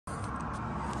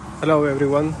Hello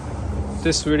everyone,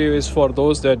 this video is for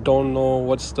those that don't know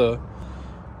what's the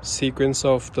sequence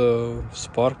of the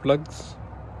spark plugs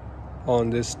on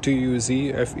this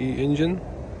 2UZ-FE engine,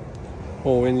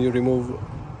 or when you remove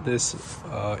this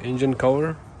engine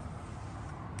cover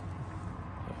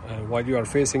while you are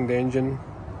facing the engine,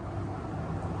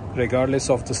 regardless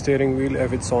of the steering wheel,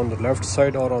 if it's on the left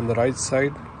side or on the right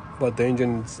side, but the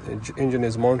engine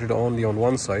is mounted only on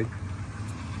one side.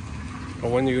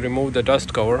 When you remove the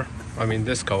dust cover, I mean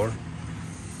this cover,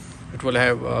 it will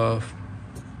have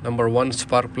number 1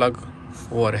 spark plug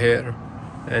over here,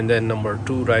 and then number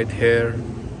 2 right here,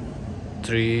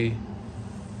 3,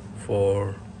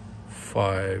 4,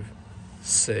 5,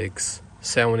 6,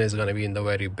 7 is going to be in the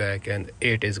very back, and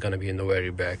 8 is going to be in the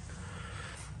very back.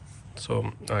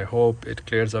 So I hope it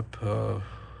clears up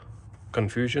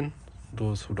confusion,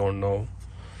 those who don't know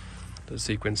the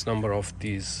sequence number of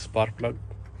these spark plug.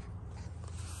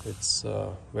 It's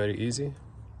very easy.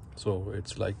 So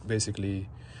it's like basically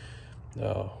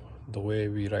the way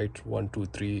we write 1, 2,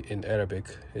 3 in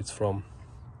Arabic. It's from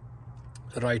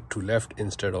right to left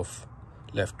instead of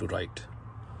left to right.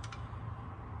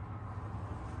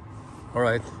 All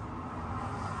right,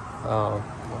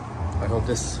 I hope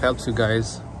this helps you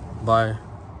guys. Bye.